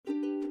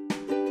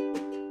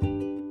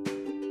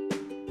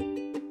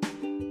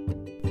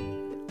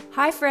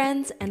Hi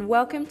friends, and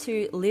welcome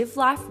to Live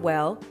Life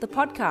Well, the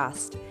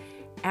podcast.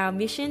 Our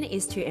mission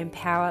is to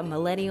empower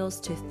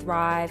millennials to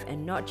thrive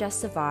and not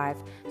just survive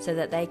so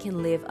that they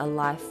can live a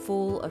life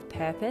full of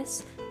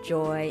purpose,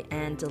 joy,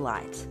 and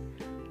delight.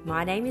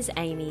 My name is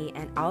Amy,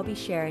 and I'll be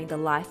sharing the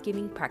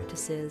life-giving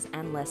practices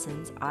and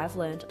lessons I've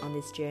learned on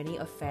this journey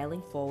of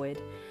failing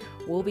forward.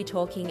 We'll be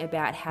talking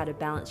about how to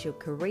balance your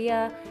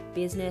career,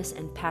 business,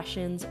 and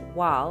passions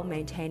while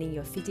maintaining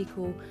your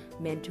physical,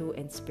 mental,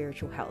 and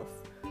spiritual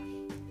health.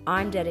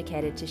 I'm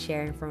dedicated to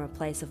sharing from a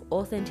place of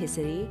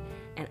authenticity,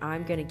 and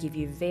I'm going to give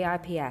you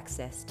VIP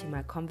access to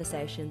my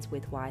conversations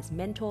with wise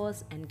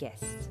mentors and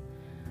guests.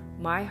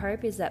 My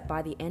hope is that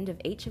by the end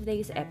of each of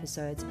these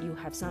episodes, you'll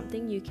have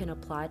something you can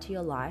apply to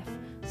your life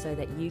so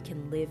that you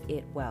can live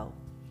it well.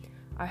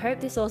 I hope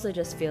this also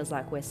just feels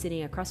like we're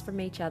sitting across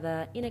from each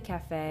other in a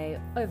cafe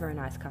over a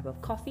nice cup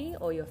of coffee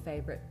or your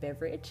favorite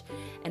beverage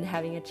and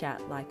having a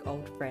chat like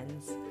old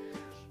friends.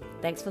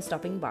 Thanks for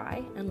stopping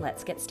by, and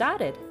let's get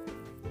started.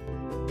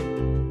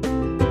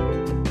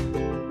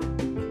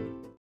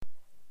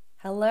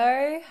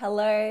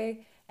 Hello,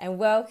 and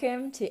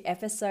welcome to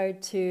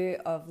episode 2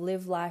 of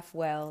Live Life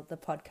Well, the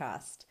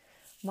podcast.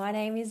 My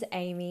name is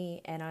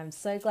Amy, and I'm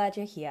so glad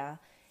you're here.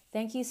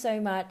 Thank you so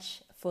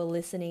much for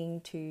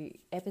listening to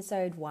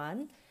episode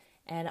 1,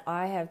 and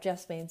I have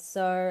just been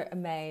so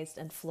amazed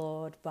and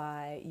floored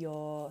by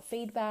your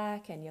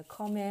feedback and your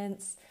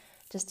comments.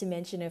 Just to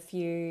mention a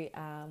few,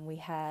 we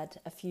had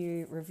a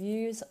few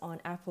reviews on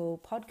Apple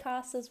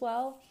Podcasts as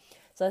well.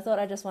 So I thought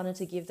I just wanted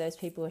to give those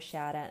people a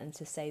shout out and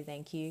to say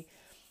thank you.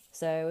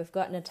 So we've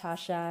got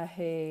Natasha,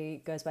 who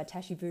goes by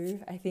Tashi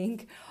Boo, I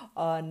think,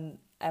 on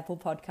Apple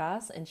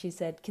Podcasts. And she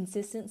said,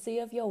 consistency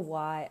of your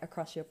why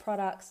across your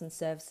products and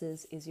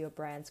services is your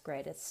brand's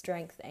greatest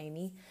strength,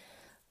 Amy.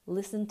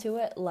 Listen to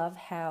it. Love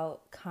how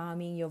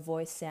calming your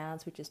voice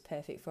sounds, which is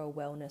perfect for a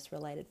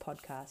wellness-related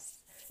podcast.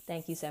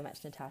 Thank you so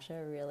much, Natasha.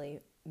 It really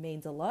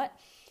means a lot.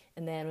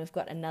 And then we've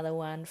got another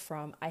one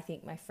from, I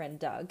think, my friend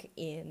Doug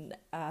in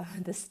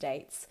the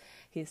States,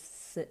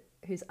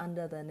 who's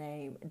under the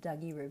name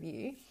Dougie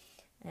Review.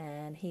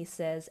 And he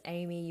says,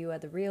 Amy, you are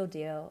the real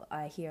deal.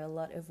 I hear a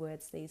lot of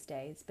words these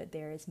days, but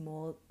there is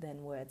more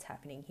than words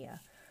happening here.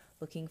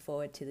 Looking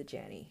forward to the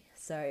journey.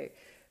 So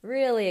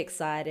really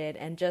excited,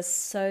 and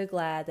just so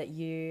glad that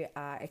you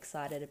are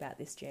excited about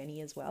this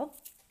journey as well.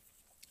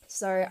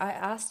 So I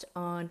asked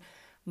on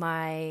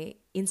my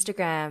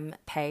Instagram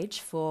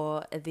page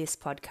for this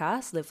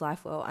podcast, Live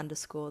Life Well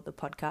 _ the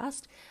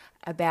podcast,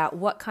 about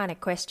what kind of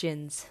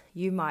questions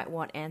you might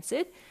want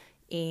answered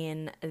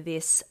in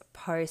this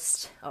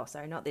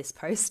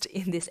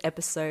in this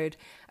episode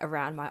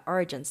around my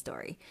origin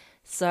story.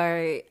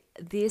 So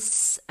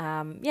this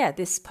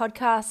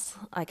podcast,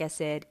 like I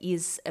said,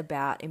 is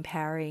about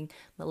empowering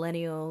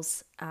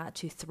millennials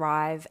to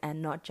thrive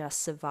and not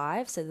just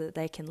survive so that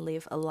they can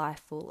live a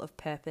life full of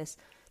purpose,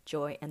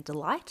 joy, and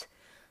delight.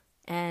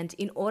 And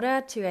in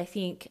order to, I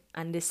think,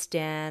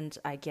 understand,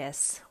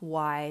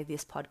 why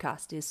this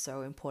podcast is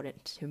so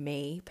important to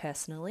me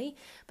personally,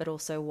 but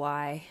also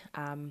why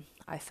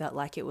I felt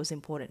like it was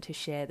important to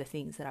share the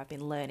things that I've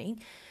been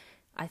learning,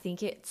 I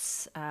think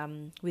it's,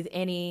 with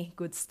any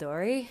good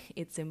story,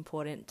 it's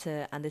important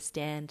to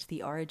understand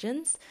the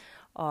origins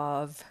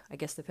of,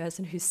 the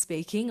person who's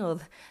speaking or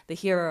the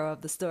hero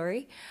of the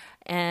story.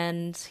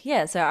 And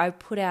so I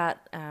put out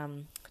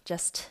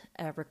just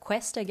a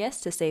request,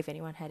 to see if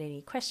anyone had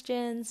any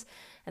questions.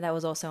 And that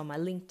was also on my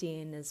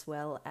LinkedIn as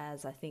well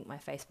as, I think, my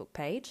Facebook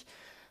page.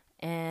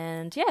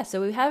 And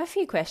so we have a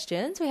few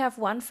questions. We have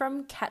one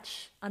from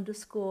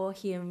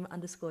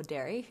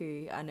catch_him_dairy,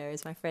 who I know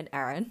is my friend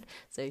Aaron.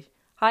 So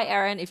hi,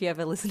 Aaron, if you're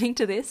ever listening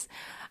to this.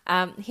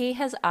 He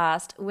has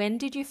asked, when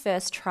did you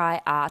first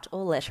try art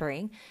or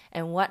lettering,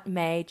 and what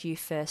made you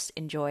first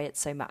enjoy it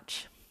so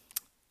much?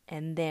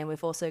 And then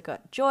we've also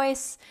got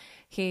Joyce,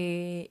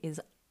 who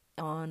is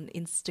on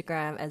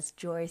Instagram as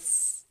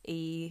Joyce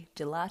E.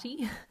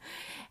 Gelati.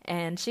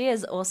 And she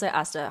has also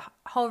asked a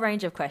whole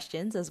range of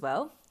questions as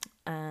well,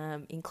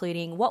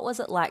 including what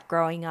was it like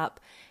growing up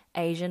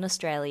Asian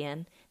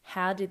Australian?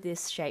 How did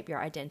this shape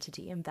your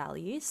identity and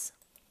values?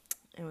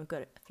 And we've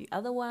got a few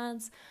other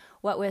ones.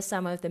 What were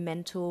some of the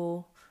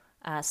mental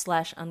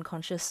 /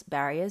 unconscious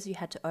barriers you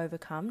had to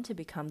overcome to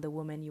become the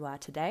woman you are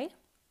today?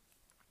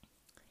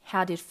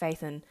 How did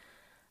faith and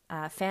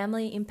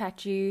family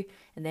impact you?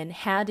 And then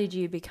how did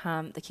you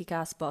become the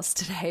kick-ass boss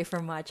today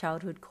from my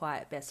childhood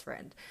quiet best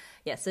friend?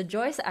 So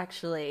Joyce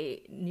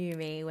actually knew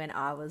me when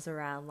I was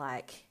around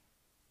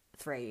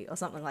 3 or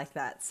something like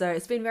that. So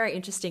it's been very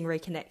interesting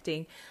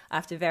reconnecting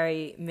after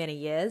very many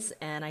years,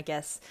 and I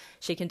guess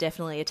she can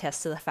definitely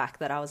attest to the fact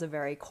that I was a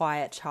very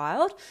quiet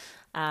child.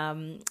 So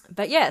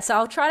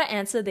I'll try to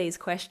answer these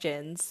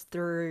questions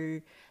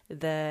through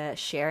the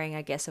sharing,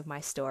 of my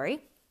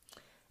story.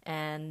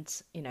 And,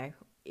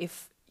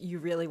 if you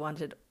really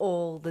wanted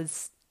all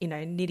this,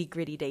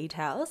 nitty-gritty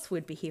details,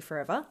 we'd be here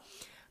forever.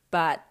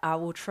 But I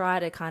will try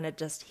to kind of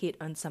just hit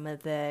on some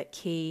of the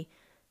key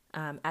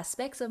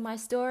aspects of my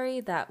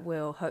story that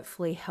will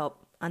hopefully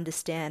help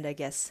understand,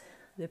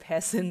 the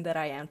person that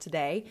I am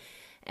today,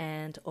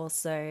 and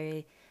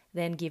also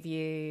then give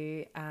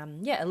you,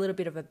 a little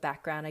bit of a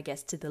background, I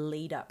guess, to the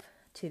lead up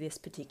to this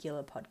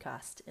particular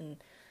podcast, and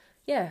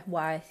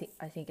why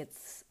I think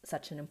it's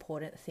such an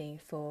important thing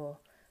for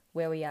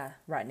where we are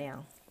right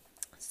now.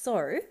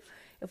 So,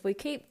 if we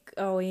keep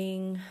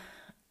going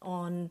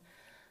on,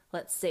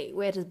 let's see,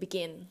 where to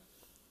begin?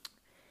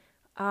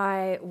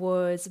 I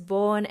was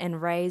born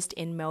and raised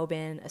in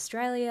Melbourne,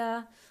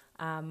 Australia.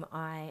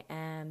 I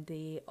am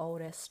the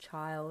oldest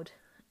child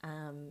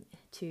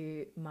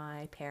to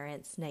my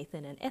parents,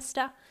 Nathan and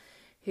Esther,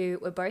 who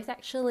were both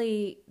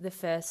actually the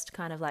first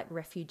kind of like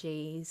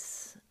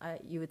refugees,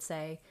 you would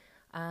say,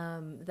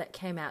 that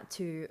came out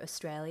to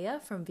Australia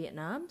from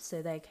Vietnam.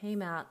 So they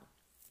came out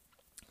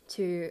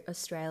to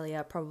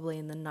Australia probably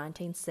in the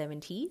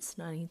 1970s,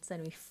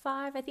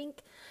 1975, I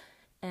think,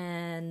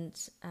 and,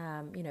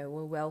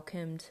 were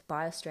welcomed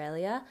by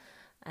Australia.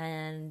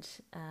 And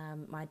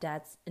my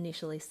dad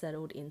initially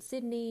settled in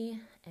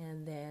Sydney,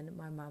 and then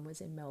my mum was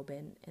in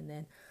Melbourne, and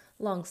then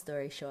long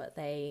story short,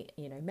 they,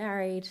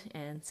 married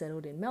and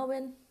settled in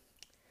Melbourne.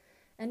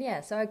 And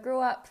so I grew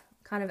up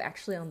kind of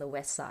actually on the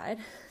west side.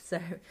 So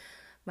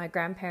my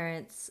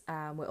grandparents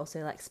were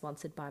also like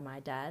sponsored by my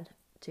dad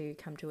to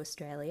come to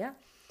Australia.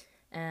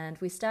 And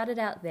we started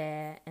out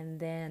there, and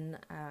then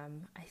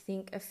I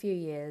think a few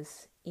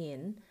years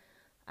in,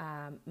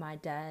 my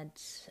dad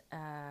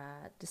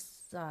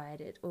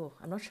decided,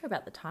 I'm not sure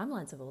about the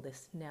timelines of all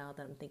this now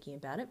that I'm thinking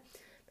about it.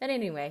 But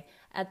anyway,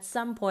 at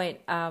some point,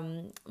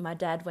 my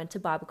dad went to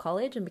Bible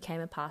college and became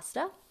a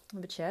pastor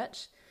of a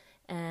church.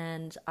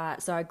 And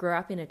so I grew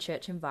up in a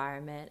church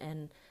environment,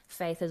 and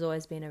faith has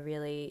always been a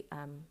really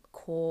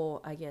core,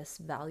 I guess,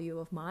 value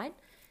of mine.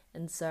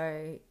 And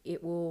so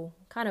it will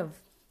kind of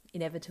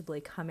inevitably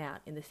come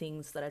out in the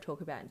things that I talk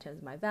about in terms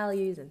of my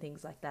values and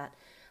things like that.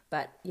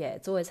 But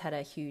it's always had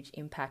a huge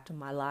impact on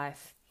my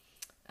life.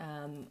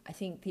 I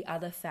think the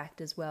other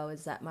fact as well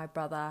is that my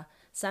brother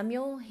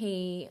Samuel,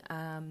 we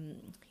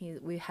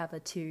have a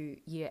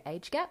 2-year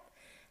age gap,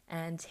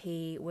 and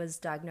he was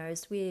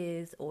diagnosed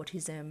with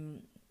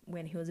autism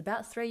when he was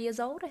about 3 years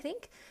old, I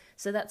think.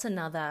 So that's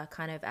another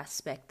kind of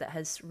aspect that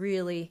has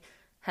really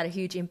had a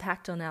huge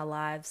impact on our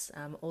lives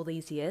all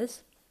these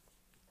years.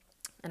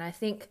 And I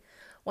think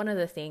one of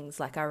the things,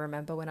 like I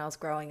remember when I was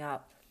growing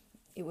up,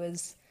 it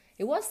was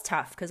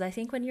tough, because I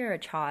think when you're a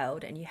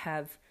child and you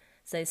have,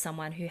 say,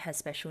 someone who has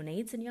special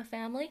needs in your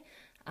family,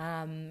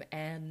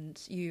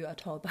 and you are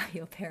told by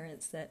your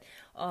parents that,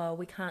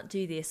 we can't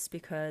do this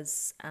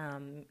because,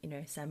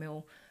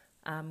 Samuel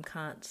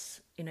can't,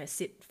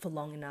 sit for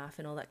long enough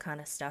and all that kind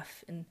of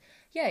stuff. And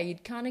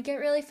you'd kind of get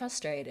really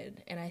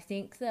frustrated. And I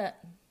think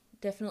that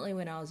definitely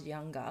when I was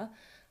younger,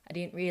 I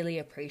didn't really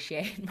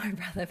appreciate my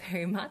brother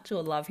very much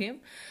or love him,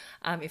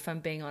 if I'm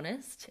being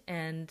honest.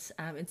 And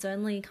it's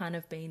only kind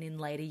of been in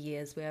later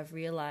years where I've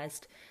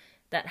realized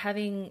that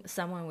having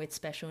someone with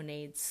special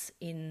needs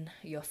in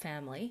your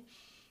family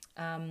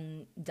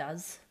can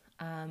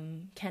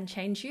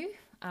change you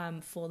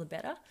for the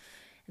better.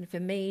 And for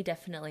me,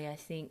 definitely, I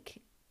think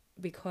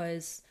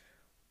because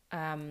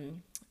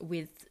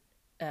with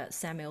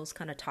Samuel's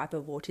kind of type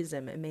of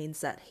autism, it means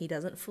that he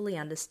doesn't fully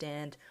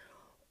understand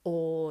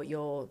all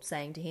you're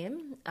saying to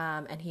him,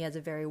 and he has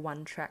a very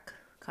one-track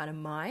kind of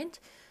mind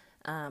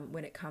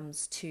when it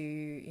comes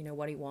to,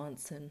 what he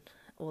wants and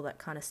all that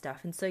kind of stuff.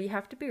 And so you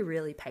have to be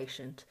really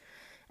patient.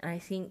 And I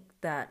think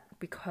that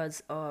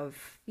because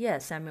of,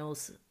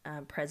 Samuel's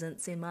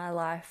presence in my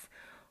life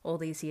all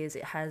these years,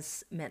 it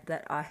has meant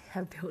that I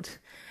have built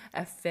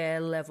a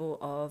fair level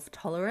of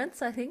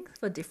tolerance, I think,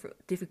 for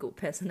difficult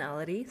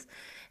personalities.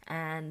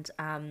 And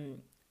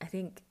I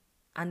think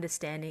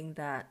understanding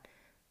that,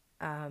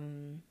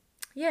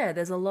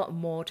 there's a lot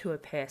more to a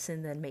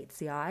person than meets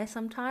the eye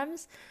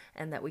sometimes,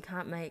 and that we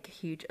can't make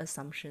huge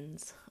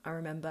assumptions. I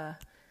remember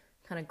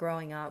kind of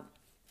growing up,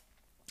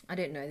 I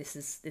didn't know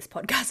this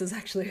podcast is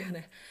actually going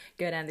to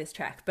go down this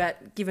track,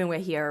 but given we're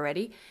here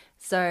already,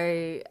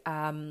 so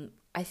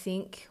I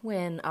think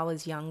when I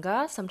was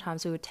younger,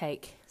 sometimes we would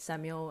take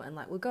Samuel and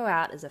we'd go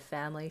out as a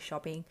family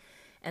shopping,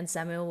 and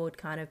Samuel would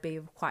kind of be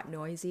quite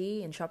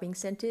noisy in shopping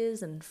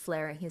centres and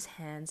flaring his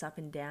hands up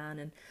and down,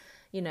 and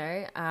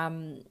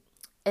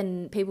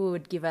and people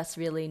would give us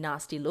really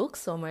nasty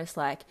looks, almost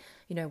like,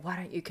 why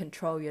don't you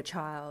control your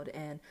child,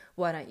 and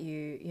why don't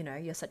you,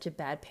 you're such a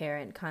bad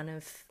parent, kind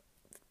of,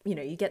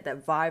 you get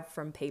that vibe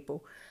from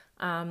people.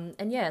 So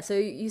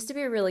it used to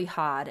be really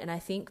hard. And I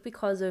think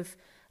because of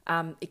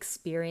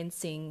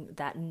experiencing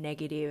that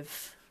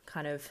negative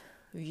kind of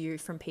view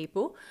from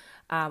people,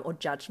 or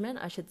judgment,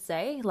 I should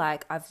say,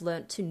 I've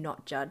learned to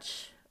not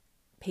judge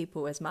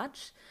people as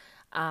much.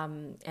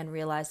 And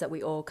realize that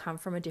we all come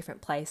from a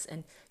different place,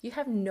 and you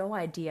have no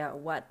idea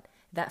what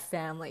that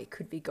family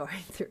could be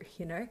going through,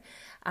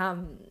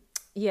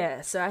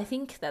 so I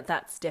think that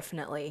that's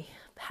definitely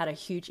had a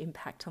huge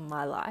impact on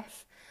my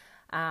life.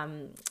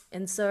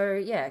 And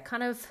so,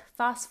 kind of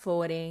fast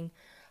forwarding,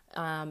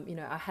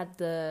 I had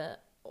the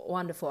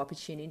wonderful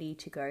opportunity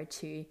to go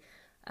to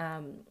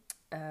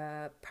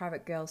a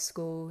private girls'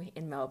 school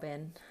in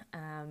Melbourne,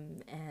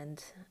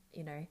 and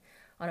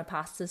on a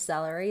pastor's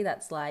salary,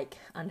 that's like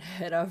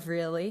unheard of,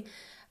 really.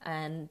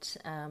 And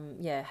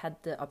had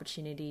the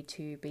opportunity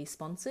to be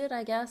sponsored,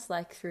 I guess,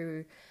 like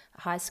through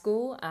high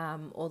school,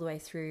 all the way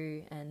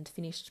through, and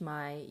finished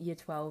my year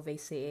 12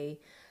 VCE.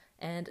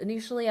 And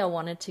initially I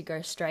wanted to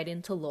go straight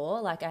into law.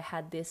 Like, I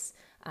had this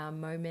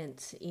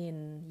moment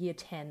in year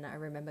 10. I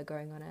remember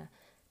going on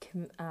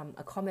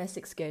a commerce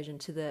excursion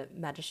to the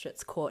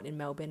Magistrates Court in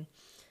Melbourne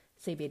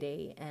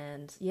CBD,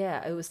 and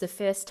it was the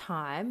first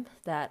time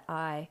that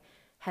I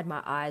had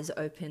my eyes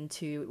open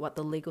to what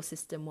the legal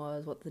system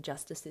was, what the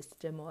justice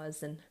system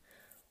was. And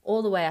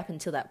all the way up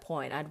until that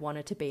point, I'd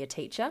wanted to be a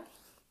teacher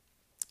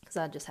because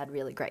I just had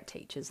really great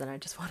teachers and I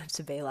just wanted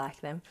to be like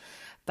them.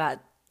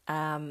 But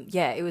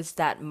it was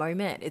that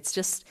moment. It's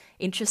just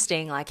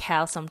interesting, like,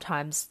 how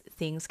sometimes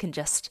things can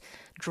just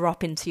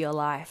drop into your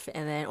life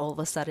and then all of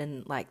a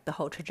sudden, like, the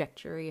whole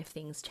trajectory of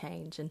things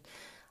change. And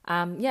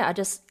I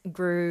just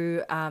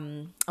grew,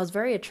 I was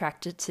very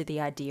attracted to the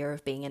idea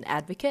of being an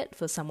advocate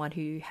for someone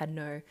who had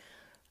no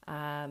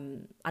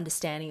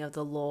understanding of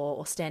the law,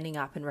 or standing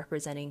up and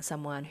representing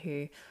someone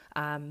who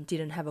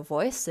didn't have a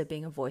voice. So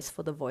being a voice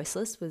for the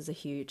voiceless was a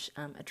huge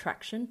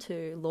attraction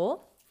to law.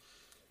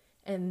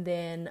 And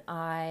then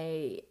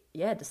I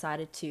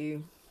decided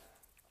to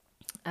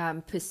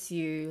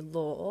pursue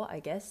law, I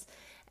guess.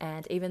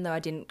 And even though I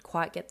didn't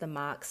quite get the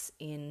marks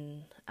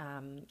in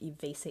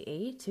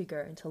VCE to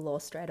go into law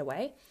straight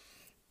away,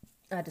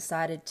 I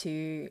decided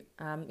to,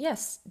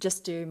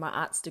 just do my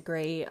arts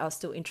degree. I was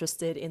still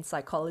interested in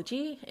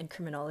psychology and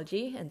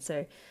criminology, and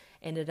so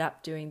ended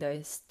up doing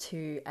those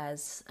two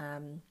as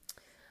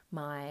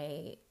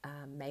my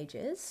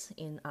majors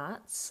in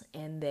arts.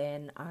 And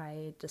then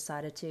I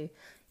decided to,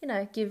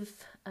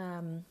 give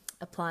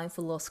applying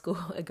for law school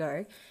a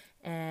go,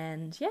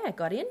 and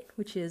got in,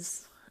 which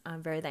is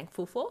I'm very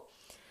thankful for.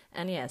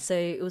 And so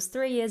it was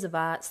 3 years of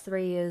arts,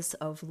 3 years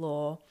of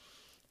law,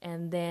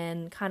 and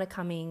then kind of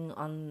coming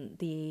on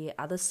the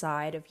other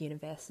side of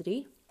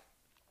university,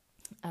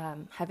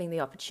 having the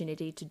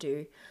opportunity to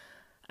do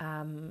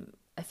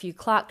a few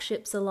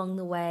clerkships along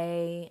the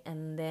way.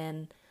 And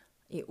then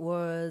it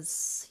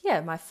was,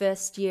 my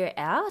first year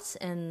out,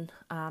 and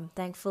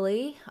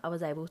thankfully I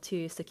was able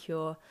to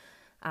secure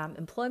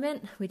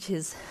employment, which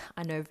is,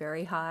 I know,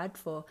 very hard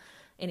for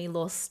any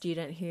law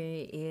student who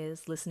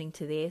is listening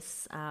to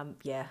this.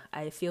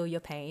 I feel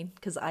your pain,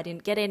 because I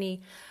didn't get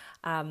any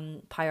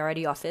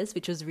priority offers,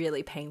 which was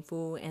really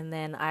painful. And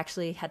then I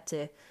actually had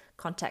to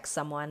contact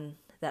someone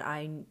that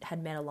I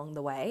had met along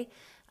the way.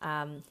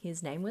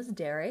 His name was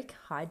Derek.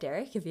 Hi,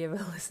 Derek, if you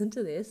ever listen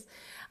to this.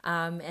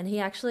 And he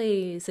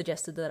actually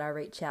suggested that I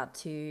reach out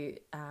to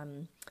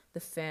the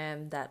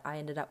firm that I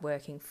ended up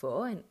working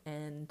for.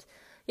 And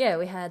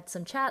we had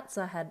some chats.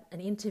 I had an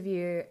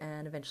interview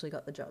and eventually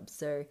got the job.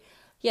 So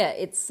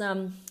it's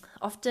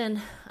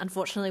often,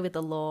 unfortunately, with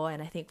the law,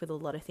 and I think with a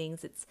lot of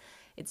things,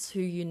 it's who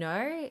you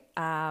know,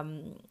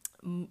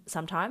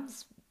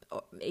 sometimes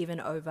even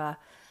over,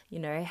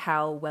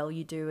 how well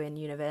you do in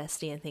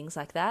university and things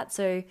like that.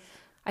 So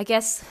I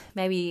guess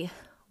maybe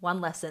one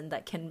lesson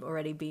that can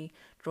already be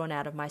drawn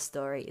out of my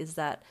story is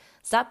that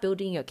start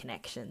building your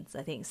connections.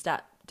 I think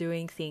start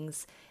doing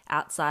things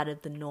outside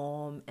of the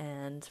norm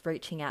and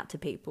reaching out to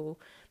people,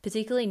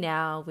 particularly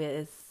now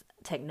with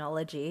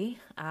technology.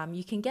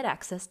 You can get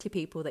access to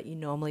people that you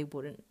normally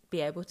wouldn't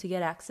be able to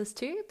get access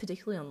to,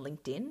 particularly on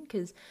LinkedIn,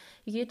 because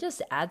you could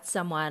just add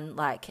someone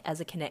like as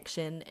a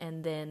connection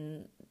and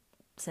then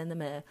send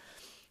them a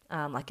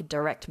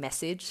direct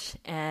message.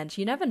 And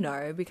you never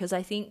know, because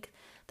I think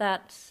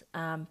that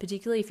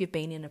particularly if you've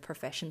been in a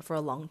profession for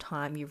a long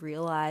time, you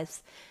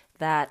realize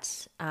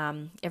that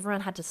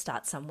everyone had to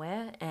start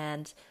somewhere,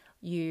 and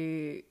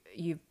you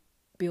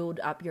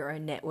build up your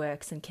own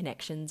networks and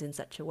connections in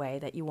such a way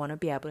that you want to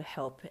be able to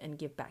help and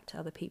give back to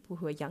other people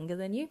who are younger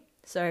than you.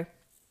 So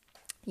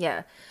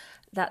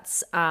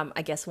that's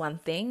I guess one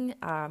thing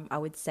I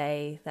would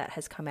say that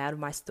has come out of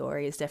my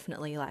story is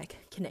definitely like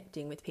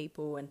connecting with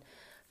people and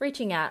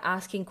reaching out,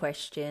 asking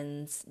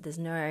questions. There's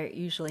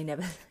usually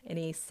never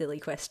any silly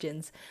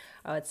questions,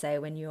 I would say,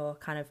 when you're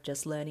kind of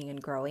just learning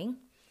and growing.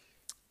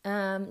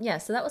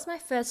 So that was my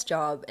first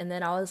job, and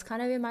then I was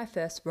kind of in my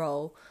first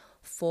role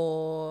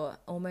for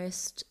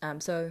almost,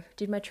 so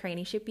did my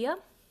traineeship year,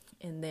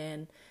 and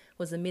then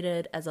was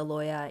admitted as a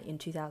lawyer in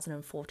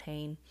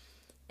 2014,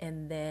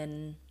 and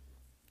then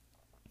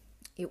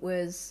it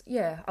was,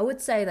 I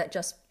would say that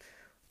just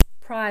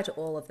prior to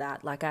all of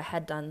that, like I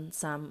had done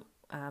some,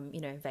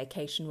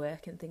 vacation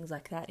work and things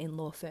like that in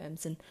law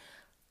firms, and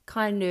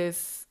kind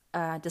of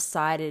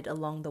decided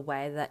along the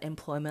way that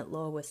employment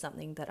law was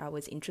something that I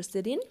was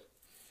interested in.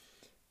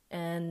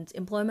 And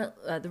employment,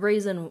 the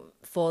reason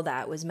for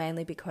that was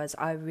mainly because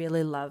I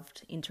really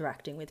loved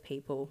interacting with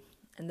people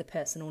and the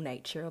personal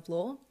nature of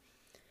law.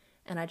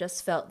 And I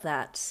just felt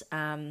that,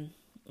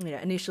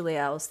 initially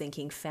I was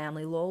thinking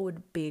family law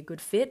would be a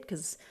good fit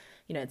because,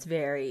 it's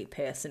very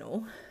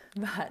personal.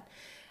 But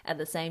at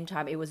the same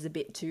time, it was a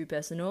bit too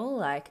personal.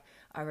 Like,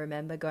 I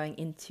remember going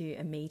into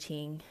a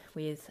meeting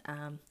with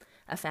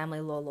a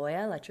family law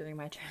lawyer, like during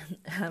my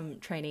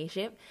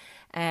traineeship,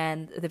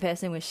 and the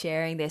person was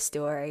sharing their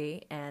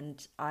story,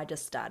 and I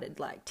just started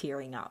like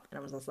tearing up, and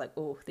I was just like,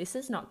 oh, this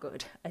is not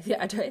good.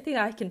 I don't think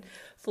I can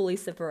fully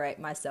separate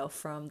myself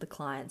from the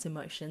client's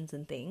emotions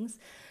and things,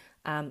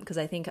 because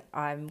I think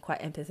I'm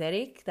quite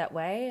empathetic that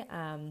way.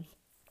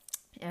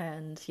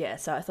 And yeah,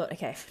 so I thought,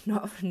 okay,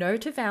 no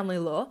to family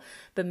law,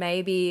 but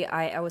maybe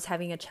I was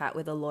having a chat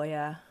with a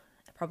lawyer,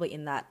 probably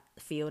in that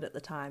field at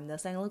the time. They're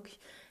saying, look,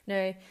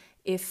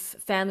 if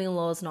family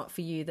law is not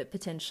for you, that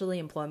potentially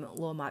employment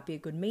law might be a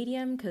good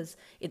medium, because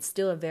it's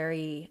still a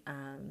very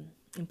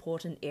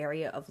important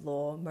area of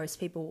law. Most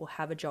people will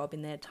have a job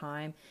in their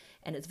time,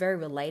 and it's very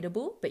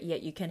relatable, but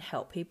yet you can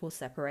help people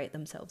separate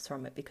themselves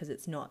from it because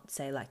it's not,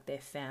 say, like their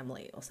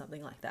family or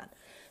something like that.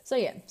 So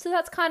yeah, so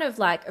that's kind of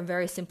like a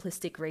very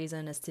simplistic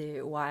reason as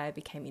to why I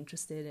became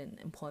interested in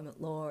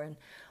employment law and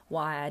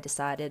why I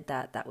decided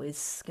that that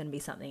was going to be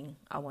something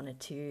I wanted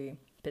to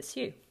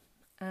pursue.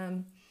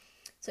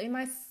 So in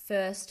my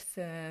first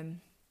firm,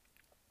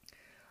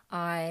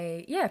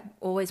 I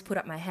always put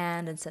up my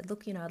hand and said,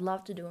 look, I'd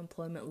love to do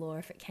employment law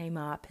if it came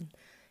up.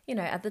 And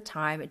at the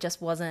time, it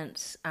just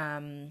wasn't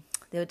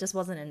there just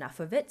wasn't enough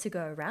of it to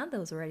go around. There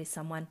was already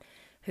someone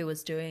who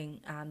was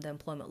doing the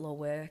employment law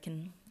work,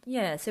 and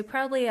so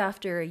probably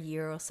after a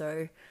year or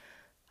so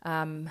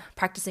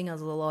practicing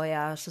as a lawyer,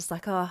 I was just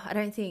like, oh, I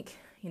don't think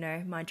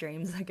my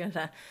dreams are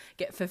gonna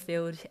get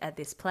fulfilled at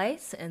this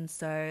place, and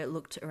so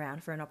looked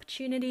around for an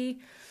opportunity.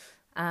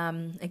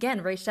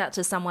 Again, reached out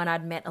to someone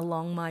I'd met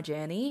along my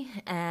journey,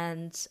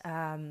 and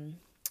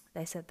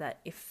they said that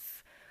if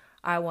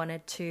I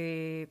wanted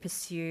to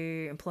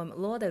pursue employment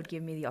law, they would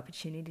give me the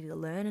opportunity to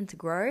learn and to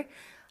grow.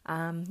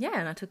 And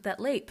I took that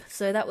leap.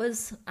 So that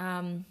was,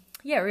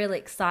 really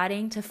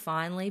exciting to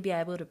finally be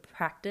able to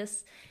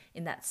practice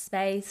in that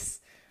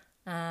space.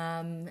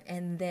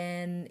 And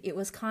then it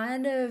was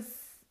kind of,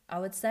 I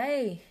would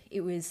say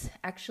it was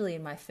actually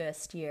in my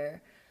first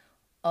year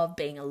of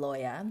being a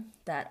lawyer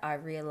that I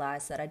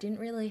realized that I didn't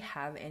really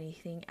have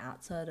anything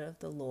outside of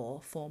the law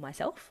for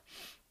myself.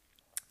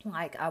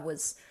 Like, I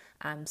was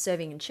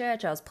serving in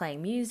church, I was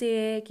playing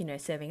music,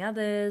 serving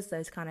others,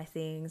 those kind of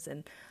things,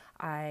 and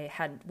I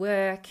had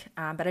work,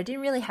 but I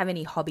didn't really have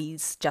any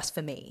hobbies just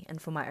for me and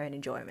for my own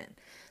enjoyment.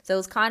 So it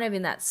was kind of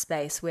in that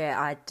space where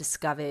I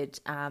discovered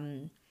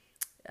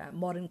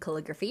modern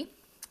calligraphy,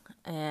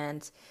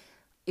 and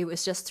it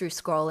was just through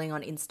scrolling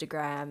on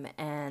Instagram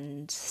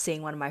and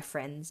seeing one of my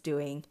friends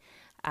doing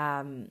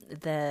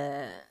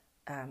the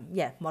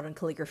modern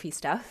calligraphy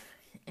stuff,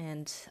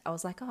 and I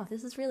was like, oh,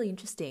 this is really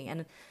interesting.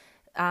 And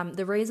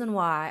the reason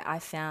why I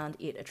found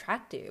it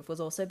attractive was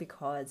also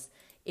because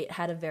it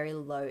had a very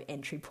low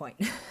entry point.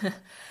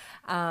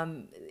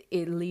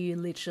 You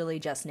literally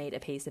just need a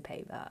piece of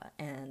paper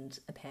and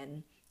a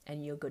pen,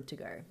 and you're good to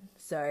go.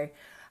 So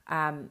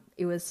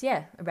it was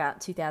about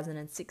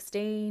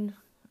 2016,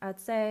 I'd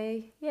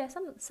say,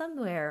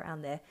 somewhere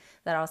around there,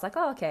 that I was like,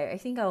 oh, okay, I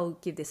think I'll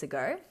give this a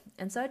go.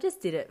 And so I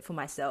just did it for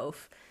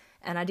myself,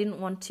 and I didn't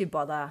want to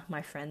bother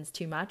my friends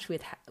too much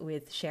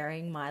with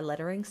sharing my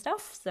lettering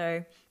stuff.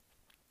 So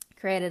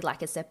created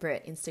like a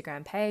separate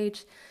Instagram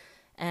page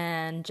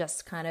and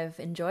just kind of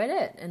enjoyed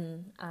it.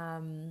 And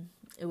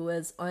it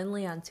was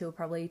only until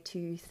probably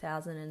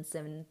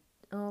 2007,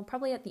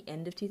 probably at the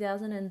end of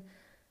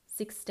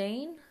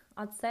 2016,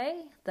 I'd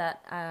say,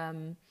 that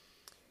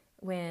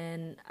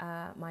when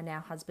my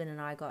now husband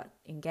and I got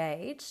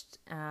engaged.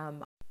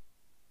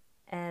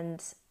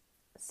 And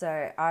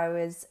so I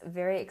was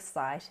very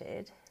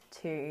excited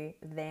to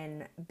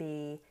then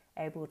be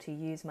able to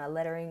use my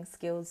lettering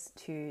skills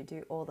to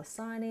do all the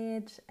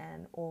signage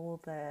and all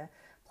the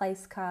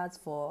place cards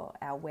for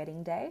our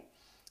wedding day.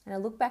 And I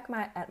look back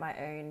at my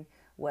own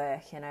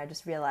work, and I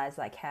just realized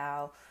like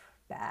how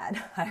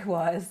bad I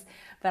was,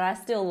 but I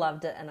still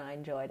loved it and I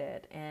enjoyed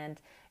it. And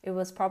it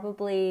was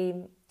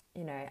probably,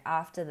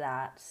 after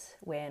that,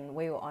 when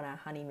we were on our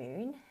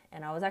honeymoon,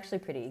 and I was actually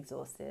pretty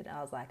exhausted.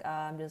 I was like, oh,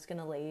 I'm just going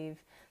to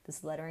leave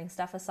this lettering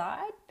stuff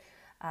aside,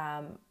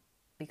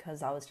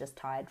 because I was just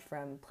tired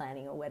from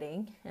planning a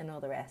wedding and all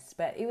the rest.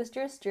 But it was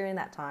just during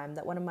that time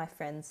that one of my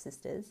friend's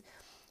sisters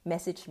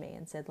messaged me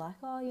and said like,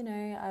 oh,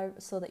 I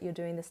saw that you're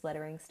doing this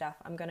lettering stuff.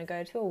 I'm going to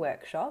go to a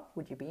workshop.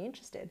 Would you be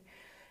interested?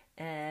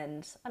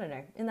 And I don't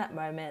know, in that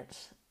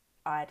moment,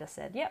 I just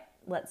said, yep,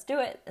 let's do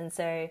it. And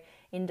so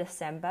in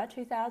December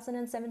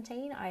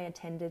 2017, I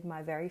attended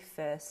my very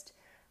first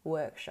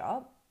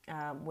workshop,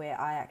 where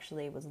I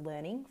actually was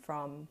learning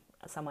from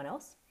someone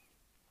else.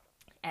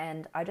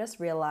 And I just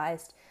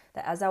realized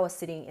that as I was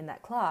sitting in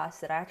that class,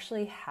 that I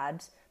actually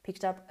had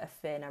picked up a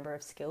fair number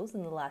of skills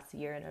in the last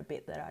year and a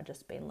bit that I'd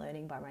just been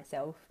learning by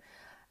myself.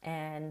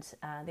 And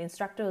the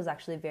instructor was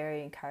actually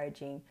very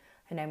encouraging.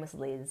 Her name was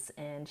Liz,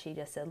 and she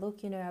just said, look,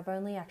 I've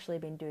only actually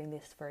been doing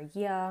this for a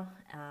year,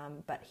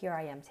 but here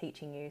I am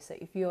teaching you. So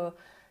if you're,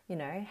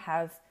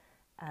 have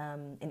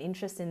an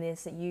interest in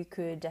this, that you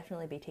could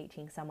definitely be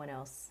teaching someone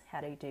else how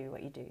to do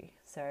what you do.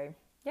 So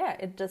yeah,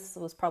 it just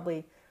was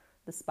probably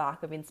the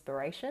spark of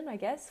inspiration, I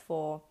guess,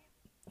 for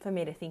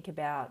me to think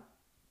about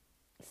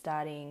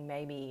starting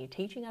maybe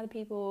teaching other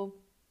people,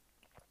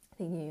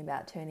 thinking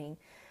about turning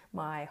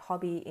my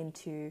hobby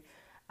into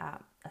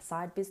a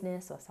side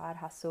business or side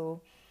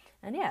hustle.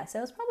 And yeah, so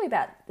it was probably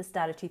about the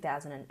start of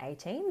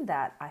 2018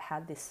 that I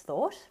had this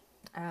thought.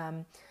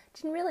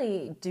 Didn't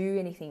really do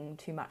anything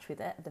too much with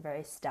it at the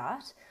very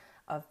start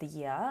of the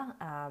year.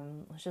 I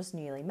was just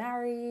newly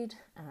married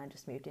and I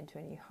just moved into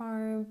a new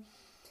home.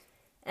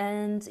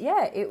 And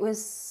yeah, it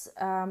was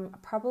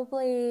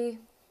probably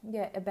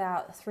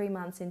about 3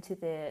 months into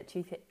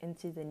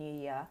the new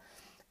year,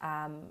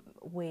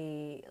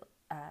 we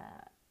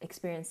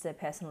experienced a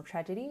personal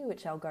tragedy,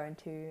 which I'll go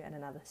into at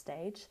another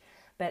stage.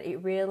 But it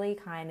really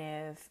kind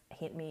of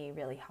hit me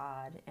really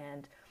hard,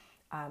 and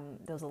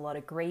there was a lot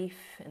of grief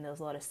and there was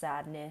a lot of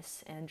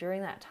sadness. And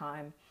during that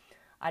time,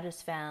 I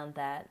just found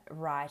that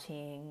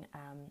writing,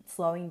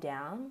 slowing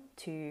down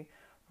to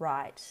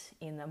write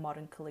in the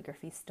modern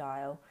calligraphy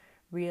style,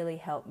 really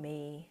helped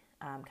me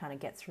kind of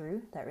get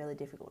through that really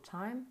difficult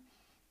time.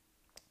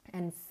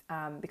 And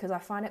because I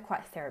find it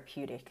quite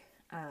therapeutic.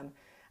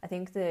 I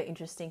think the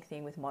interesting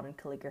thing with modern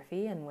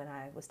calligraphy, and when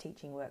I was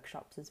teaching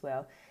workshops as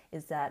well,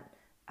 is that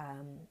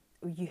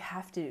you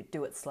have to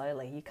do it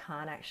slowly. You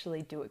can't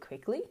actually do it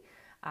quickly,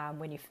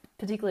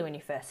 particularly when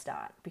you first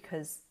start,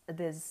 because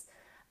there's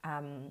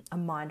a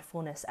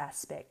mindfulness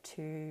aspect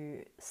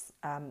to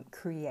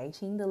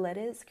creating the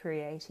letters,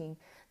 creating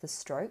the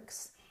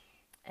strokes.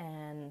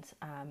 And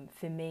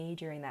for me,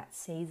 during that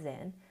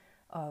season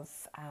of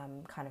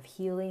kind of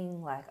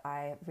healing, like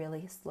I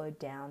really slowed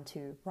down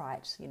to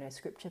write,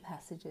 scripture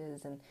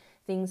passages and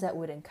things that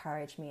would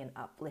encourage me and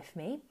uplift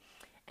me.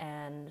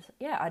 And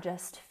yeah, I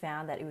just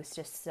found that it was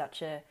just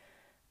such a,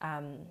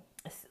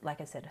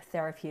 like I said, a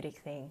therapeutic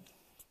thing,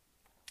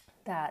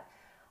 that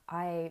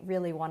I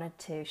really wanted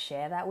to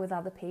share that with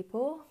other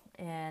people.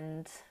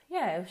 And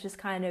yeah, it was just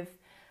kind of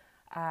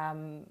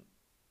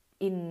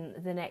in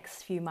the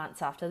next few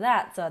months after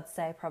that, so I'd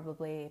say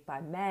probably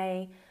by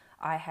May,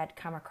 I had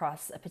come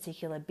across a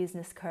particular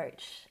business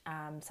coach,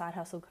 side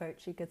hustle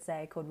coach, you could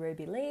say, called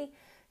Ruby Lee,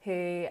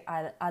 who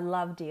I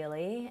love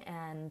dearly,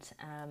 and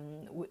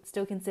would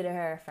still consider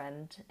her a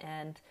friend.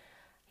 And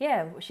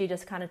yeah, she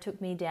just kind of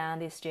took me down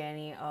this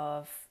journey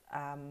of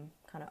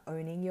kind of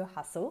owning your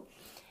hustle.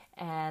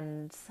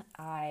 And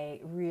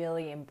I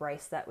really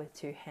embraced that with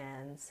two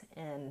hands,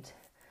 and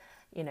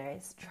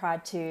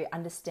tried to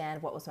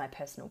understand what was my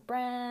personal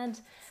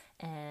brand,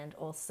 and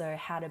also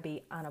how to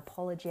be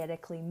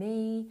unapologetically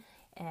me,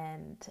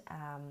 and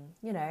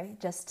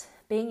just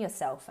being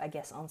yourself, I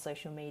guess, on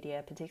social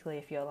media,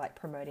 particularly if you're like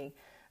promoting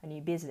a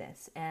new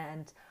business.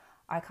 And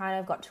I kind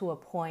of got to a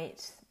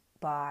point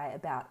by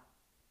about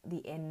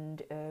the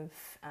end of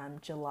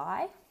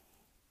July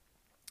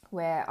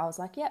where I was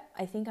like, yep,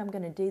 I think I'm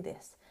going to do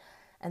this.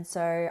 And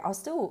so I was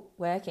still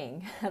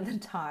working at the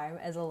time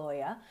as a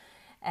lawyer,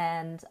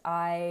 and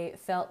I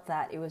felt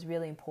that it was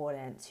really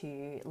important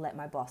to let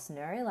my boss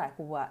know like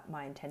what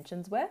my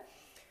intentions were,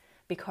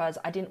 because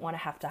I didn't want to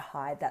have to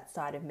hide that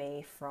side of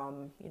me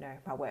from,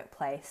 my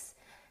workplace.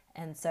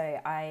 And so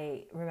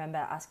I remember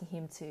asking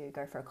him to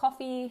go for a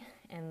coffee,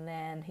 and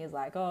then he was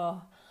like,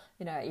 oh,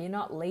 you're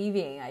not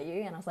leaving, are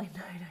you? And I was like,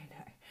 no.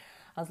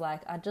 I was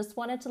like, I just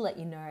wanted to let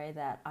you know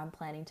that I'm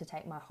planning to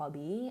take my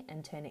hobby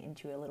and turn it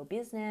into a little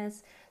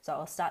business. So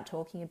I'll start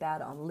talking about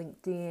it on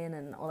LinkedIn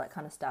and all that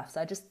kind of stuff. So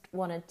I just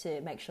wanted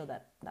to make sure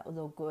that that was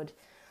all good.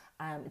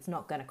 It's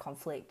not going to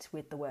conflict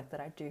with the work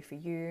that I do for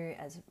you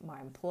as my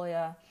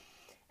employer.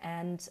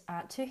 And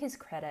to his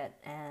credit,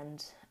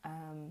 and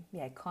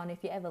Con,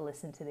 if you ever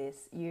listen to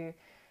this, you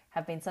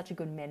have been such a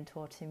good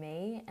mentor to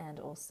me, and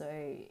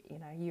also,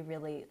 you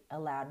really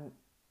allowed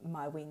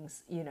my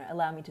wings,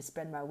 allow me to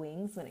spread my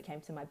wings when it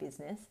came to my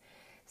business.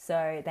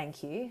 So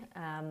thank you.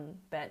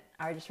 But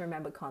I just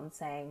remember Con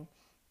saying,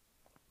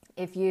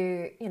 if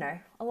a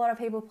lot of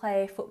people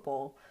play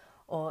football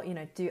or,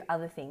 do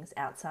other things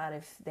outside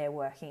of their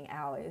working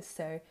hours.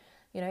 So,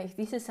 if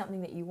this is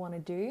something that you want to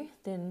do,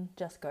 then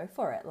just go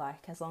for it.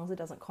 Like, as long as it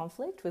doesn't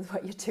conflict with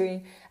what you're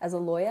doing as a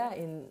lawyer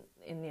in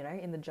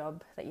the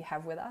job that you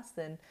have with us,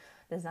 then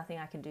there's nothing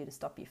I can do to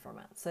stop you from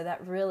it. So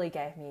that really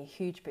gave me a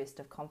huge boost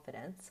of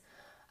confidence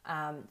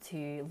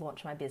to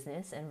launch my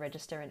business and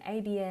register an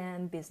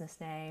ABN, business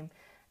name.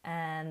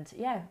 And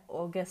yeah,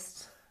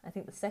 August, I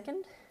think the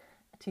 2nd,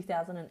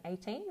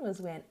 2018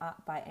 was when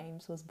Art by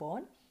Ames was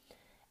born.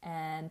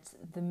 And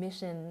the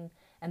mission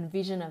and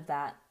vision of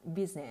that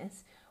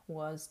business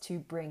was to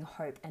bring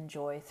hope and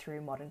joy through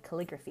modern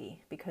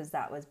calligraphy, because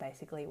that was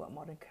basically what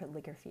modern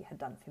calligraphy had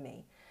done for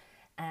me.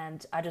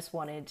 And I just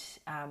wanted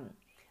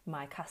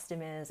my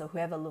customers or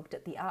whoever looked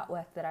at the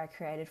artwork that I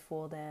created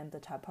for them, the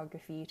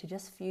typography, to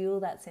just feel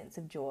that sense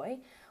of joy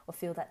or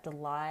feel that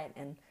delight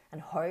and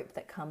hope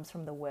that comes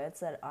from the words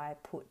that I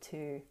put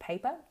to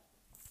paper.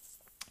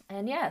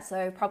 And yeah,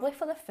 so probably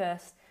for the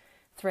first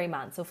 3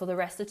 months, or for the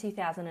rest of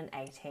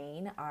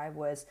 2018, I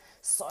was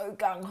so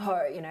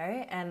gung-ho,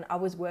 and I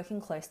was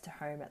working close to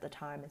home at the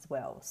time as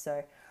well.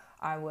 So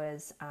I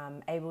was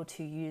able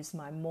to use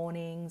my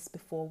mornings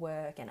before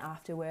work and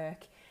after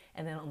work,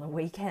 and then on the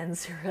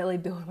weekends to really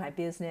build my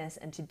business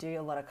and to do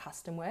a lot of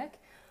custom work.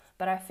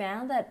 But I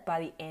found that by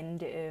the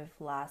end of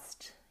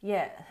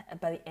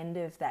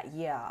that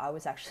year, I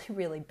was actually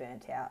really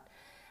burnt out.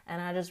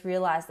 And I just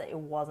realized that it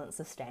wasn't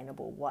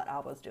sustainable what I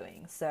was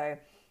doing. So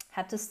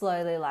had to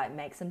slowly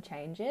make some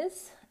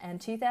changes. And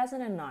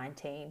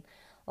 2019,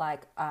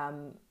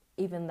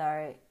 even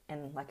though,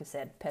 and like I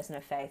said, person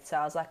of faith. So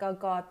I was like, oh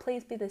God,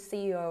 please be the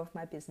CEO of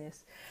my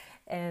business.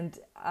 And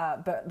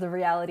but the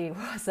reality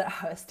was that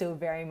I was still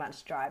very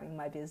much driving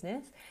my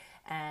business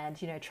and,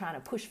 trying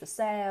to push for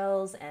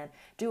sales and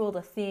do all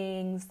the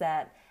things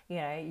that,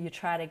 you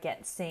try to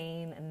get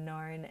seen and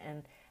known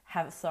and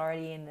have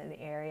authority in an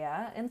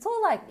area. And it's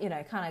all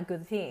kind of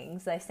good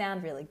things. They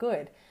sound really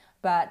good.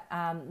 But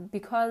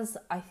because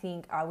I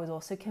think I was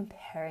also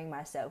comparing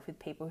myself with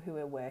people who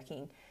were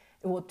working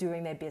or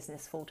doing their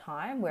business full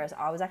time, whereas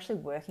I was actually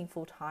working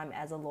full time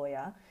as a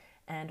lawyer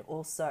and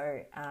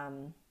also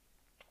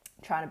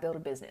trying to build a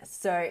business.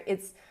 So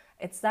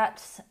it's that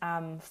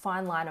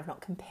fine line of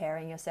not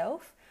comparing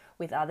yourself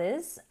with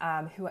others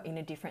who are in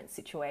a different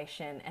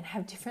situation and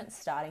have different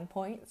starting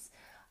points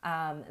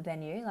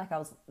than you. Like I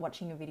was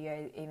watching a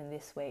video even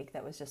this week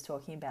that was just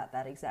talking about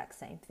that exact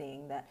same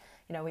thing, that,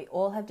 we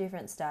all have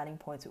different starting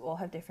points, we all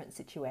have different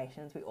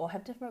situations, we all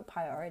have different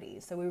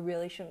priorities. So we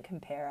really shouldn't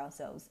compare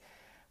ourselves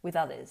with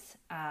others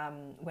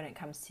when it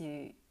comes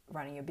to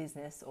running your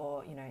business,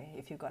 or,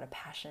 if you've got a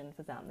passion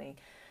for something.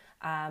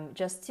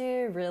 Just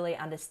to really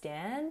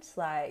understand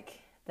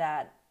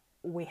that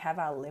we have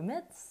our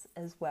limits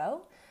as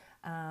well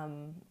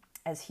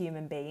as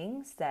human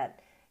beings,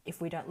 that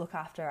if we don't look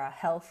after our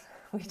health,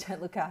 we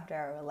don't look after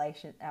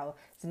our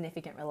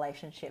significant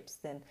relationships,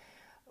 then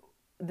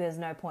there's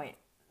no point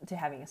to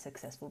having a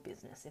successful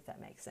business, if that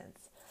makes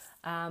sense.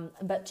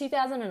 But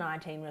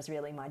 2019 was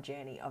really my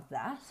journey of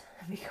that,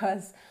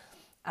 because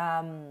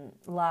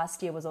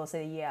last year was also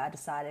the year I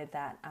decided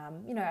that,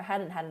 I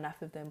hadn't had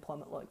enough of the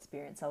employment law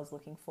experience I was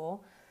looking for.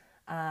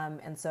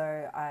 And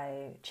so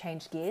I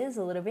changed gears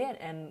a little bit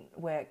and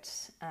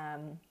worked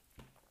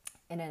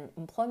in an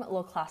employment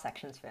law class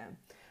actions firm,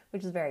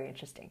 which is very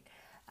interesting.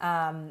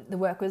 The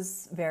work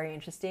was very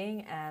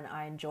interesting and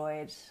I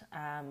enjoyed,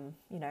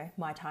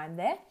 my time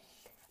there.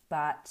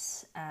 But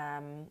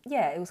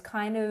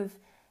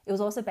it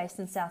was also based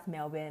in South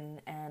Melbourne,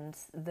 and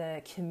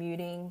the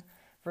commuting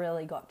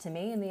really got to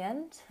me in the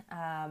end.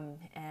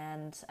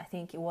 And I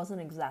think it wasn't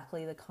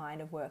exactly the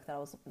kind of work that I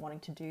was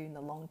wanting to do in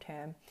the long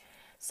term.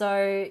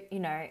 So,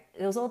 there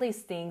was all these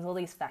things, all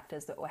these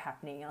factors that were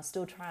happening. I was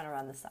still trying to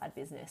run the side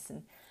business.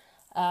 And,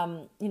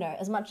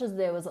 as much as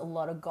there was a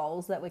lot of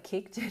goals that were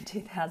kicked in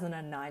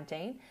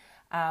 2019,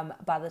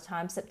 by the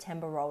time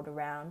September rolled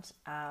around,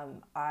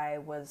 I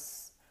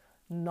was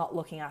not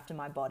looking after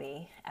my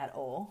body at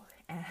all.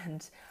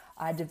 And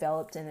I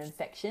developed an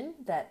infection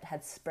that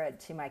had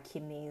spread to my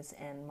kidneys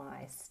and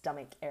my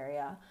stomach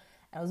area.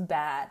 And it was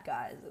bad,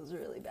 guys. It was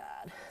really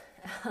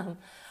bad.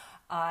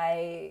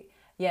 I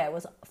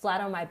was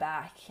flat on my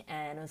back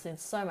and was in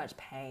so much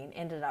pain.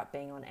 Ended up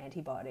being on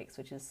antibiotics,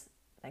 which is,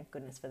 thank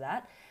goodness for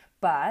that.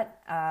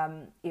 But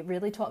it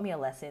really taught me a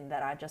lesson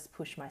that I just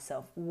pushed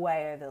myself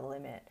way over the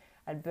limit.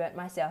 I'd burnt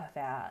myself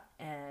out,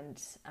 and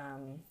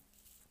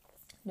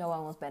no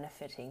one was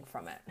benefiting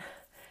from it,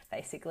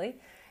 basically.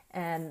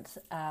 And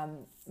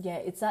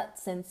it's that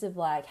sense of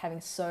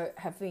having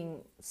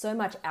so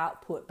much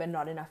output but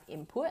not enough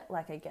input,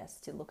 I guess,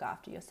 to look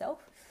after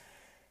yourself.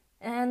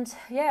 And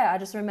I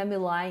just remember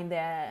lying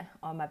there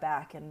on my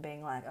back and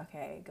being like,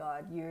 okay,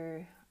 God,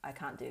 I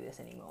can't do this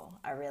anymore.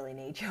 I really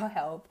need your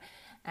help.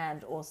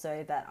 And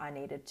also that I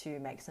needed to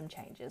make some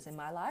changes in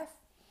my life.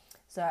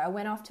 So I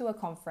went off to a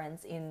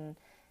conference in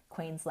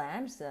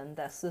Queensland, and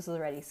this was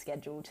already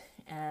scheduled,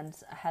 and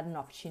I had an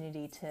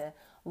opportunity to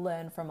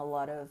learn from a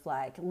lot of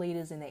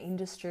leaders in the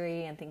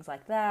industry and things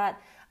like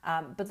that.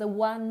 But the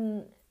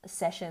one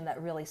session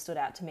that really stood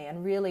out to me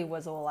and really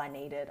was all I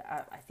needed,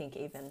 I think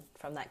even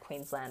from that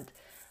Queensland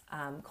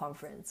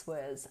conference,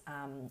 was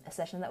a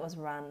session that was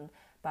run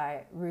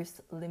by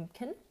Ruth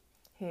Limpkin,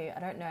 who, I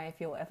don't know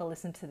if you'll ever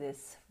listen to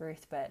this,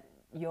 Ruth, but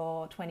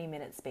your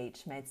 20-minute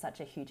speech made such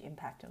a huge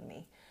impact on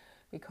me,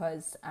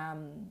 because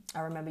I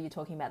remember you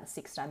talking about the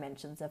 6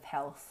 dimensions of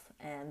health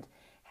and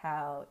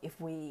how if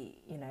we,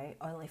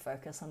 only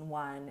focus on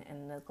one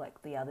and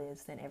neglect the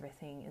others, then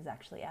everything is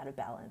actually out of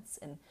balance.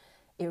 And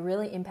it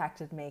really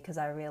impacted me because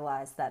I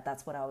realized that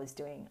that's what I was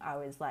doing. I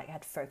was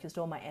had focused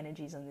all my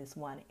energies on this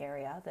one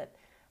area, that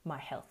my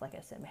health, like I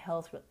said, my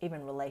health,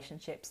 even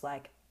relationships.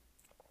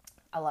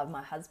 I love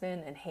my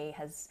husband, and he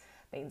has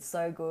been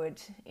so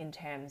good in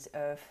terms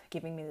of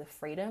giving me the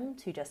freedom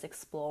to just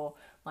explore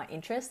my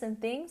interests and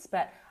things.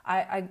 But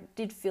I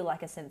did feel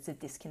a sense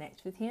of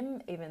disconnect with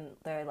him, even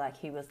though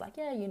he was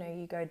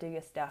you go do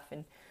your stuff.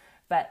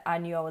 But I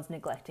knew I was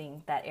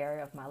neglecting that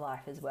area of my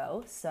life as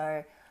well.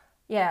 So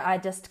I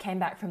just came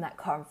back from that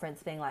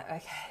conference being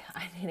okay,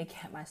 I need to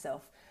get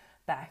myself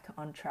back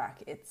on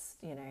track. It's,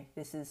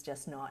 this is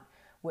just not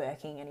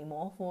working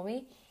anymore for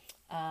me.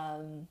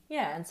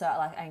 And so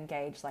I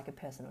engaged like a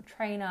personal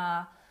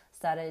trainer,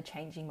 started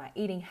changing my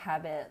eating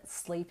habits,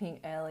 sleeping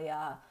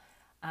earlier.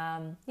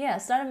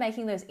 Started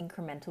making those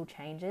incremental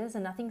changes,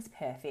 and nothing's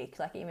perfect.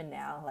 Like even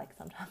now, like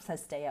sometimes I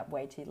stay up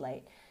way too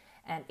late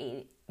and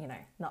eat,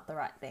 not the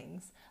right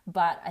things.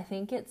 But I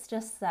think it's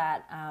just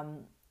that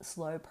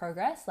slow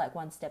progress, like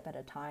one step at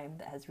a time,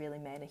 that has really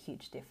made a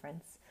huge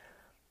difference.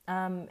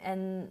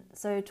 And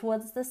so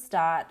towards the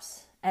start,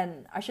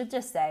 and I should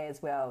just say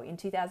as well, in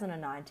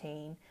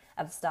 2019,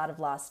 at the start of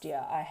last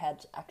year, I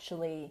had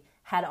actually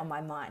had on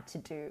my mind to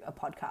do a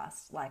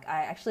podcast. Like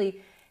I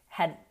actually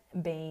had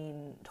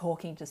been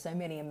talking to so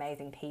many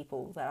amazing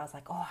people that I was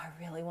like, oh, I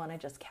really want to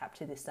just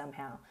capture this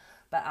somehow.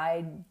 But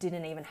I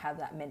didn't even have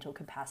that mental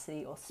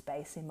capacity or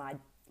space in my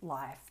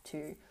life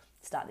to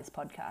start this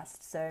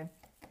podcast. So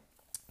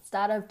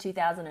start of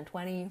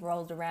 2020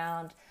 rolled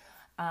around.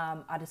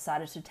 I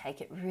decided to take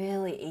it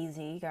really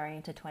easy going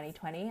into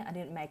 2020. I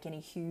didn't make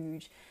any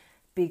huge,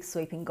 big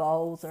sweeping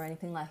goals or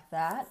anything like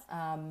that.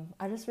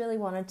 I just really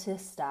wanted to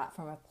start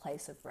from a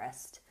place of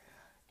rest.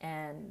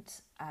 And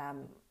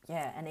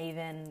and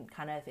even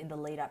kind of in the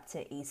lead up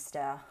to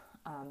Easter,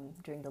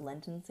 during the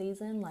Lenten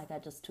season, like I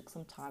just took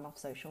some time off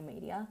social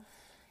media.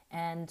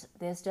 And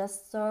there's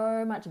just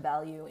so much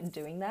value in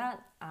doing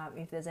that.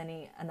 If there's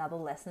another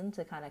lesson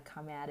to kind of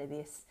come out of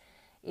this,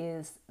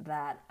 is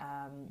that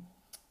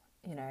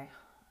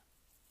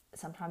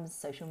sometimes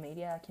social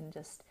media can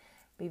just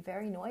be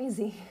very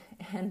noisy,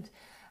 and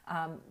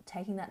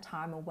taking that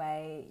time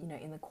away,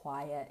 in the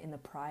quiet, in the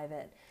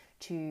private,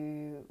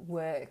 to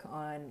work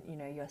on,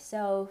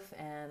 yourself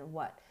and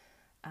what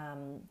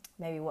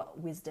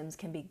wisdoms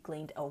can be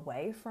gleaned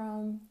away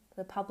from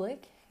the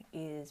public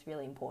is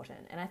really important.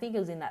 And I think it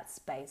was in that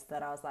space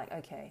that I was like,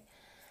 okay,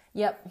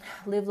 yep,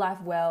 Live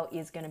Life Well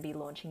is going to be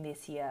launching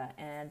this year.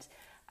 And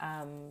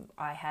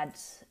I had,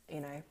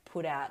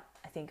 put out,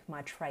 I think,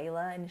 my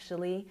trailer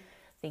initially,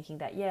 thinking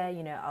that,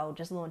 I'll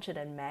just launch it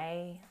in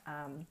May.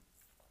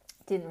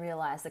 Didn't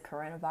realize the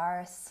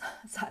coronavirus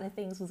side of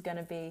things was going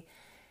to be,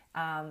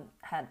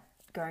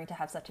 going to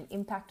have such an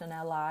impact on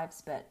our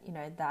lives, but,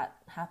 that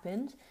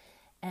happened.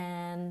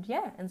 And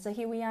so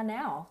here we are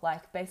now,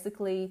 like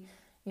basically,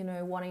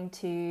 wanting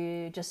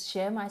to just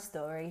share my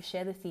story,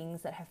 share the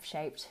things that have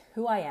shaped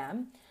who I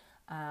am,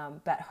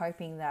 but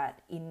hoping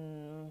that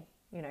in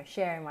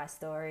sharing my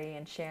story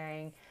and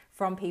sharing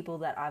from people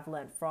that I've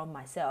learned from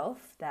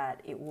myself,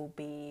 that it will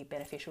be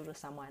beneficial to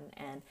someone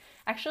and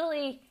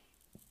actually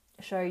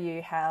show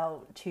you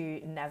how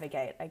to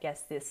navigate, I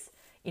guess, this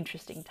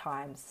interesting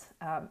times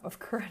of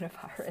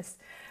coronavirus,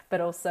 but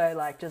also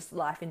like just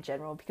life in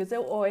general, because there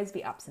will always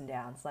be ups and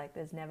downs. Like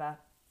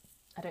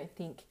I don't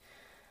think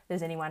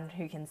there's anyone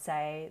who can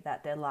say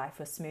that their life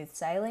was smooth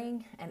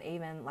sailing, and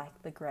even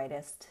like the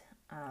greatest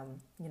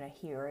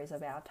heroes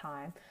of our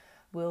time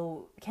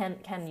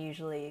can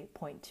usually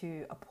point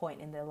to a point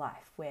in their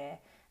life where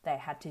they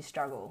had to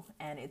struggle,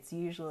 and it's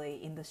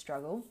usually in the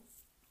struggle,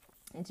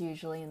 it's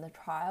usually in the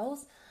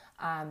trials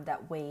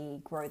that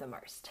we grow the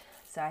most.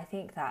 So I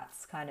think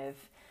that's kind of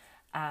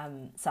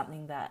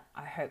something that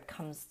I hope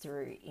comes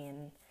through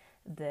in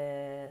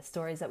the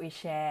stories that we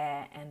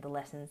share and the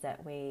lessons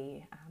that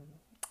we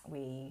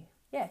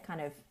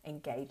kind of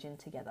engage in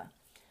together.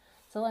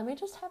 So let me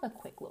just have a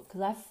quick look,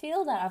 because I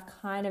feel that I've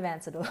kind of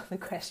answered all the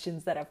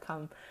questions that have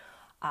come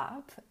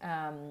up.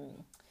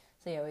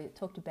 We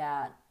talked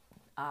about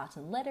art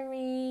and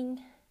lettering.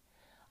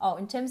 Oh,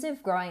 in terms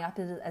of growing up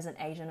as an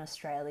Asian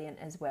Australian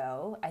as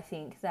well, I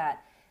think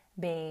that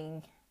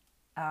being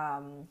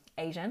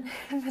Asian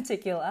in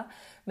particular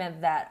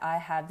meant that I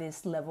have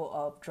this level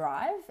of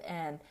drive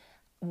and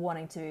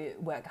wanting to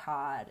work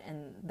hard,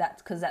 and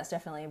that's because that's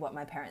definitely what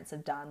my parents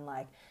have done.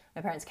 Like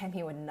my parents came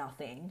here with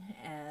nothing,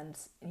 and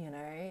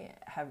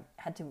have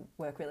had to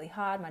work really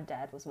hard. My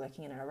dad was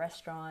working in a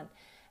restaurant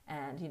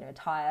and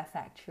tire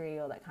factory,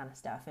 all that kind of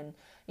stuff, and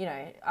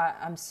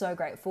I'm so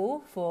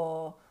grateful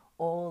for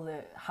all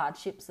the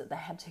hardships that they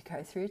had to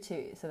go through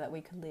so that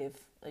we could live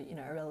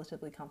a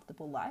relatively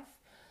comfortable life.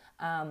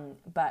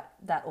 But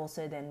that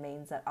also then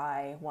means that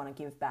I want to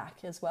give back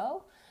as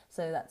well.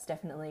 So that's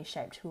definitely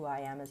shaped who I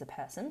am as a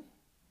person.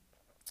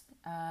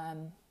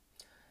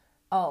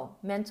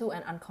 Mental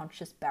and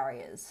unconscious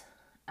barriers.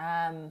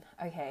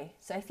 Okay,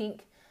 so I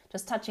think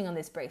just touching on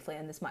this briefly,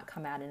 and this might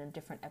come out in a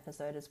different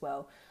episode as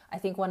well, I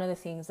think one of the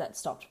things that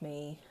stopped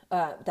me,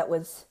 that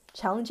was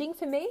challenging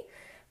for me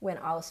when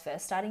I was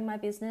first starting my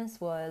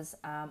business was,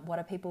 what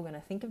are people going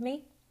to think of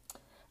me?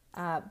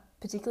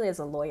 Particularly as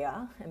a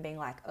lawyer, and being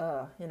like,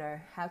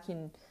 how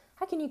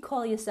can you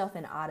call yourself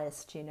an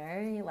artist,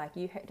 like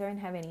you don't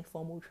have any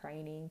formal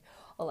training,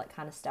 all that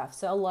kind of stuff.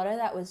 So a lot of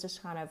that was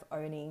just kind of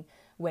owning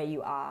where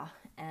you are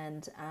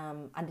and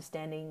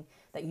understanding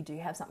that you do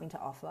have something to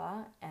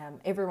offer.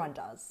 Everyone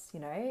does,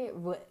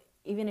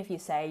 even if you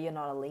say you're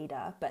not a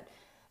leader, but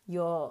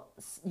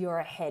you're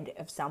ahead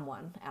of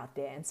someone out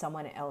there, and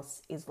someone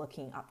else is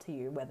looking up to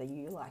you, whether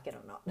you like it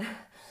or not.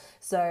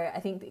 So I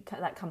think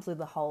that comes with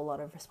a whole lot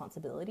of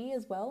responsibility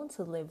as well,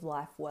 to live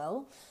life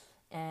well.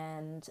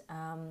 And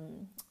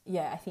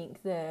I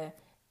think the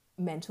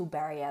mental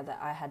barrier that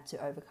I had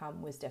to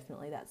overcome was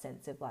definitely that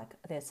sense of like,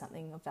 there's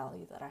something of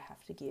value that I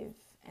have to give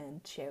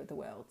and share with the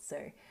world.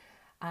 So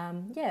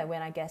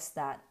when I guess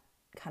that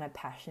kind of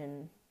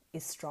passion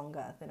is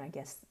stronger than I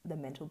guess the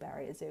mental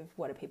barriers of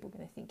what are people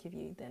going to think of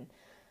you, then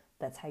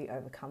that's how you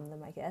overcome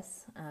them, I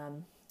guess.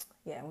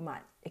 We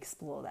might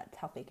explore that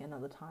topic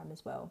another time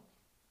as well.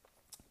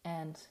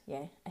 And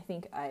I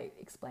think I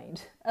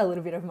explained a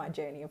little bit of my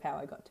journey of how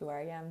I got to where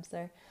I am.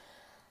 So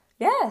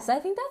I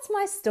think that's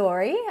my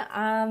story.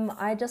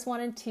 I just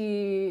wanted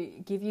to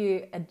give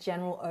you a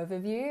general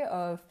overview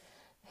of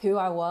who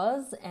I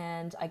was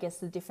and I guess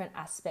the different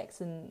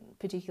aspects and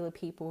particular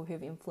people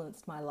who've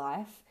influenced my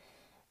life.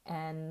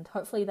 And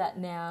hopefully that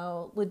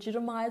now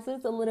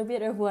legitimizes a little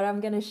bit of what I'm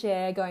going to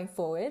share going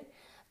forward.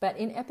 But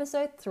in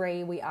episode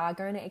 3, we are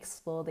going to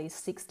explore these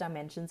 6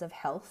 dimensions of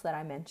health that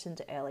I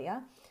mentioned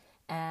earlier.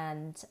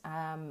 And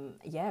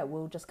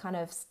we'll just kind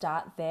of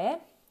start there.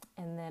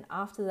 And then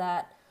after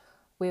that,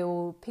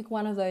 we'll pick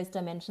one of those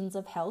dimensions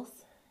of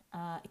health,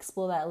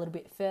 explore that a little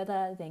bit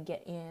further, then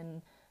get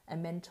in a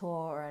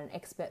mentor or an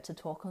expert to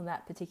talk on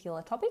that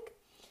particular topic.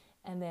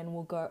 And then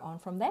we'll go on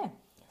from there.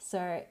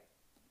 So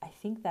I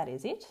think that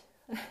is it.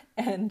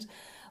 And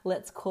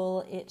let's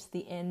call it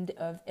the end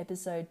of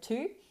episode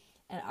 2.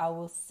 And I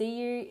will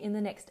see you in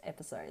the next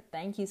episode.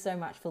 Thank you so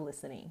much for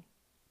listening.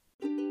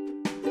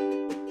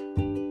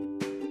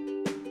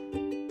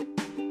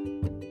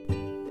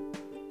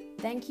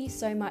 Thank you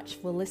so much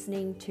for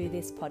listening to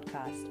this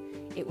podcast.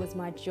 It was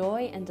my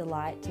joy and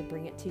delight to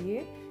bring it to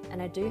you,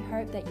 and I do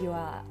hope that you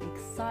are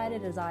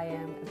excited as I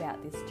am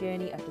about this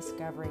journey of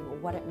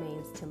discovering what it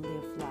means to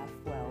live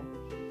life well.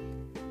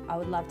 I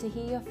would love to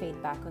hear your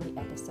feedback on the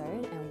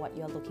episode and what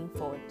you're looking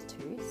forward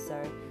to,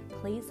 so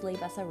please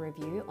leave us a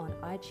review on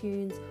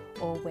iTunes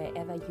or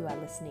wherever you are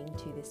listening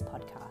to this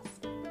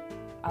podcast.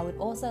 I would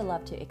also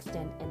love to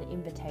extend an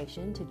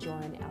invitation to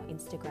join our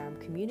Instagram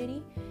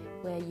community,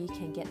 where you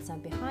can get some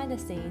behind the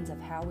scenes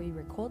of how we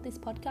record this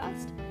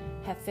podcast,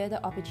 have further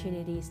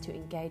opportunities to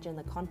engage in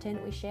the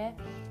content we share,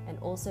 and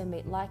also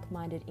meet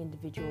like-minded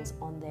individuals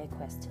on their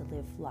quest to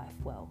live life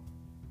well.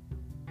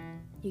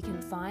 You can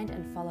find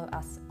and follow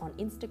us on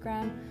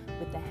Instagram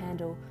with the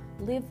handle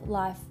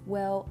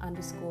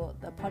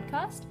livelifewell_the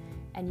podcast,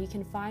 and you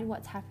can find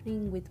what's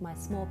happening with my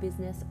small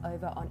business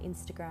over on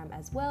Instagram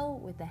as well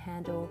with the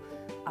handle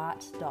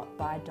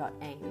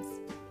art.by.aims.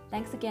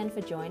 Thanks again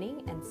for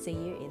joining, and see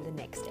you in the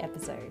next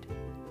episode.